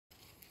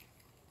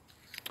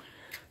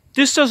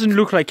This doesn't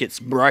look like it's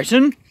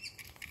Brighton.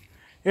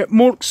 It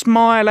looks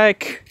more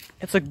like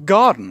it's a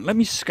garden. Let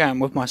me scan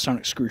with my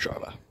sonic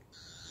screwdriver.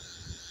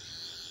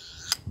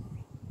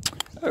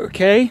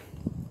 Okay.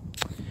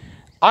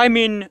 I'm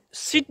in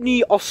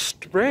Sydney,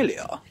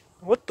 Australia.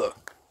 What the?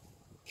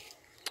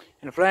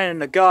 And if I land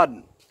in a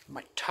garden,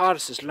 my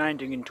Tardis is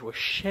landing into a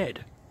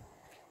shed.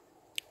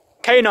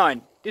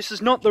 K9, this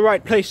is not the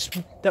right place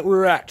that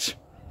we're at.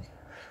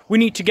 We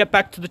need to get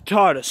back to the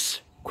Tardis.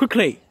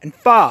 Quickly and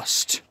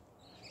fast.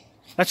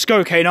 Let's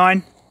go,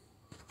 K9.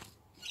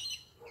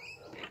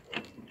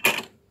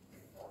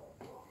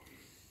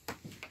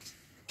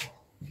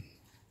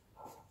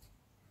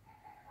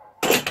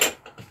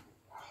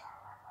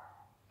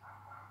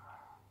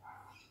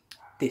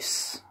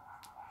 This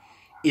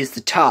is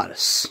the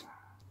Tardis.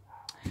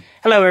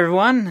 Hello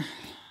everyone,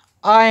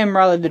 I am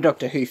Riley the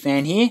Doctor Who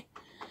fan here,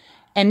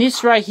 and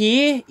this right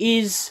here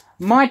is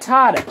my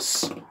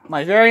Tardis,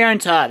 my very own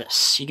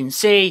Tardis. You can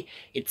see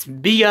it's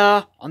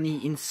bigger on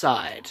the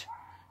inside.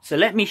 So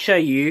let me show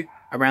you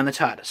around the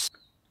Tardis.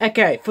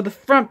 Okay, for the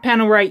front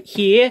panel right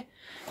here,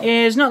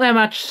 there's not that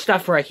much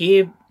stuff right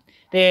here.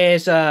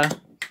 There's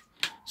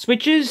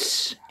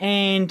switches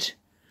and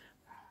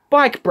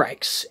bike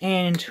brakes,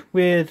 and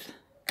with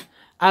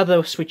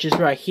other switches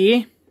right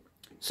here.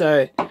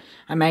 So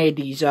I made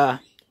these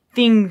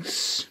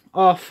things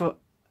off. Wait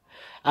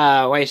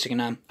a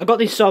second. I got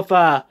this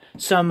off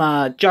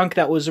some junk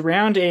that was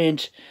around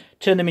and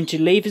turned them into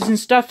levers and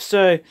stuff.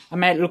 So I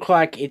made it look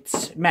like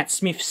it's Matt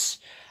Smith's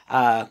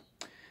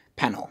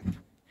panel.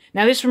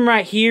 Now this one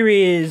right here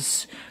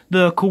is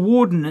the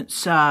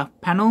coordinates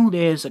panel.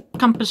 There's a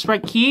compass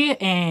right here,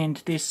 and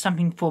there's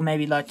something for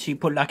maybe like to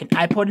put like an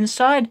iPod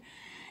inside.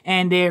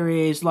 And there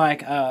is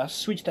like a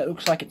switch that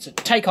looks like it's a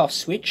takeoff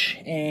switch,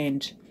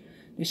 and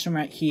this one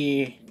right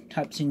here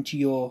types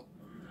your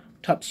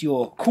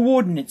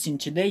coordinates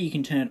into there. You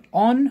can turn it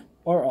on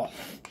or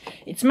off.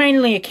 It's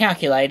mainly a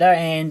calculator,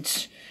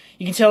 and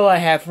you can tell I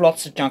have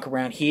lots of junk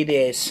around here.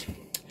 There's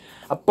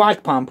a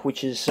bike pump,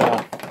 which is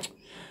I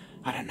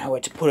don't know where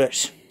to put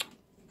it.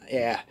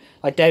 Yeah,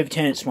 like David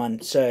Tennant's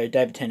one. So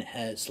David Tennant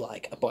has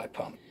like a bike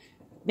pump.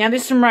 Now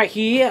this one right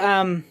here,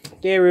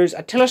 there is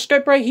a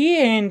telescope right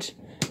here, and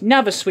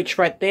another switch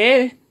right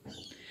there.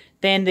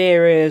 Then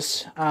there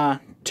is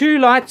two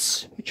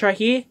lights which are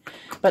here,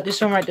 but this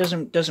one right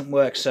doesn't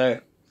work. So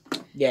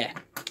yeah,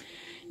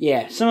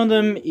 some of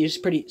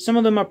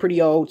them are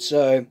pretty old.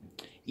 So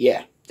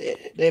yeah,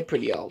 they're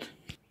pretty old.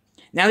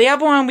 Now the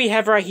other one we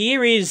have right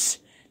here is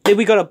that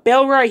we got a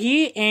bell right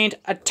here and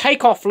a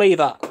takeoff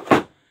lever.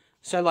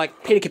 So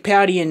like Peter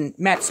Capaldi and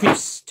Matt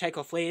Smith's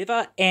takeoff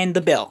lever and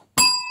the bell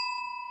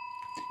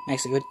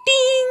makes a good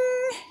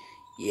ding.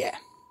 Yeah.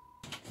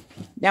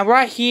 Now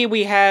right here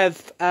we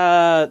have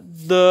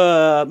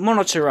the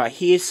monitor right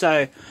here, so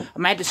I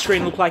made the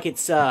screen look like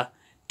it's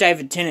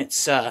David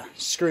Tennant's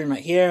screen right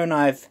here, and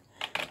I've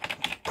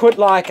put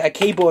like a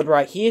keyboard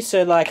right here,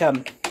 so like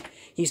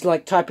he's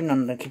like typing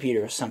on the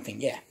computer or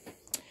something. Yeah,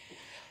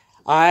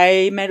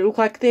 I made it look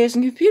like there's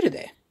a computer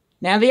there.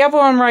 Now the other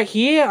one right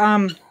here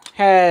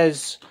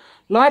has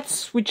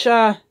lights which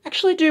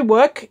actually do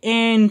work,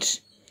 and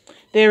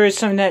there is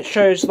something that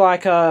shows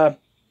like the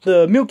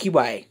Milky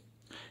Way.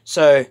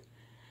 So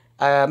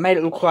made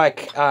it look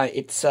like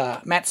it's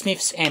Matt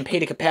Smith's and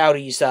Peter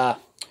Capaldi's, I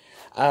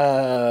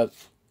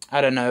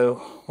don't know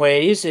what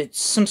it is. It's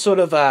some sort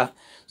of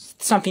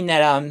something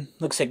that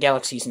looks at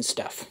galaxies and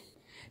stuff.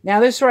 Now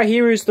this right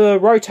here is the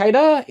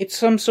rotator. It's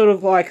some sort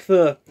of like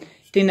the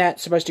thing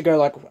that's supposed to go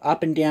like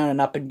up and down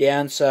and up and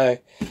down. So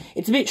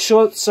it's a bit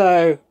short,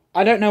 so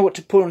I don't know what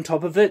to put on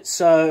top of it.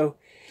 So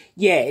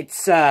yeah, it's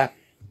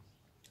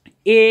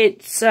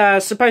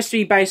supposed to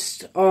be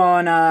based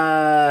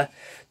on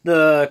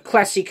the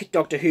classic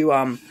Doctor Who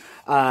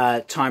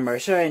time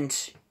rotor,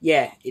 and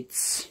yeah,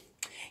 it's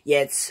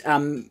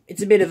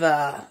a bit of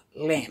a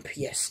lamp.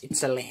 Yes,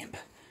 it's a lamp,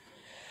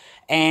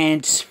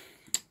 and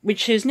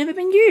which has never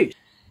been used.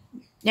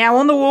 Now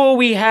on the wall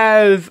we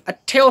have a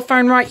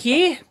telephone right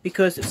here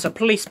because it's a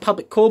police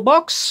public call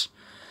box,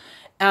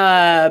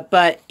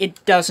 but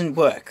it doesn't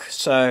work.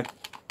 So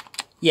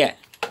yeah,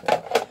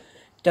 it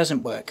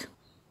doesn't work.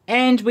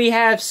 And we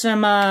have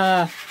some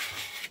of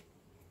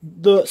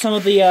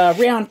the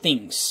round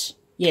things.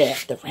 Yeah,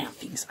 the round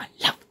things. I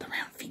love the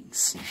round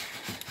things.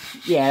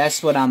 Yeah,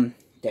 that's what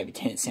David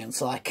Tennant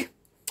sounds like.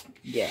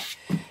 Yeah,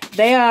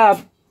 they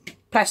are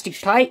plastic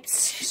plates.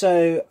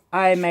 So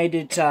I made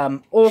it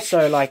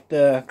also like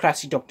the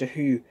classic Doctor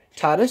Who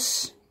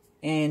TARDIS,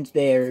 and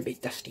they're a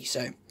bit dusty.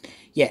 So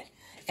yeah,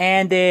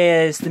 and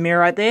there's the mirror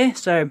right there.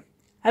 So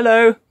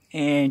hello,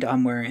 and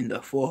I'm wearing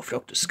the Fourth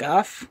Doctor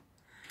scarf,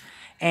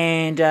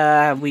 and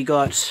we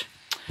got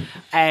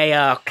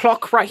a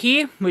clock right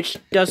here which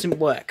doesn't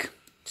work.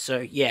 So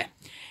yeah,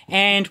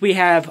 and we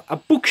have a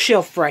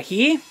bookshelf right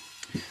here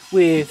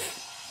with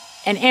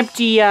an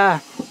empty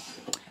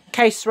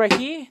case right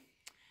here,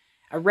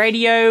 a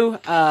radio,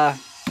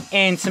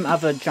 and some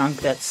other junk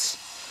that's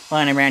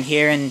lying around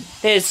here, and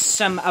there's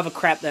some other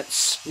crap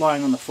that's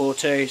lying on the floor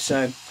too,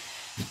 so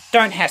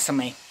don't hassle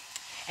me.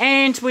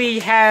 And we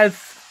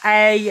have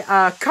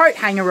a coat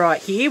hanger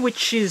right here,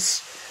 which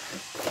is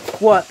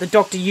what the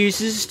Doctor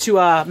uses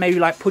to maybe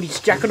like put his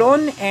jacket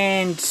on.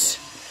 And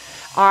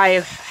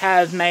I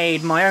have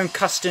made my own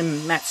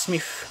custom Matt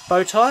Smith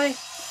bow tie.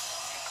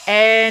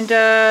 And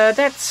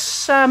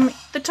that's the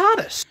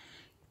TARDIS.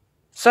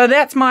 So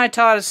that's my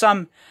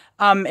TARDIS,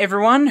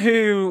 everyone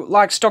who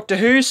likes Doctor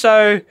Who.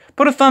 So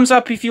put a thumbs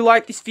up if you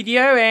like this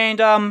video,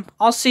 and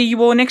I'll see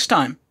you all next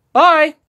time. Bye!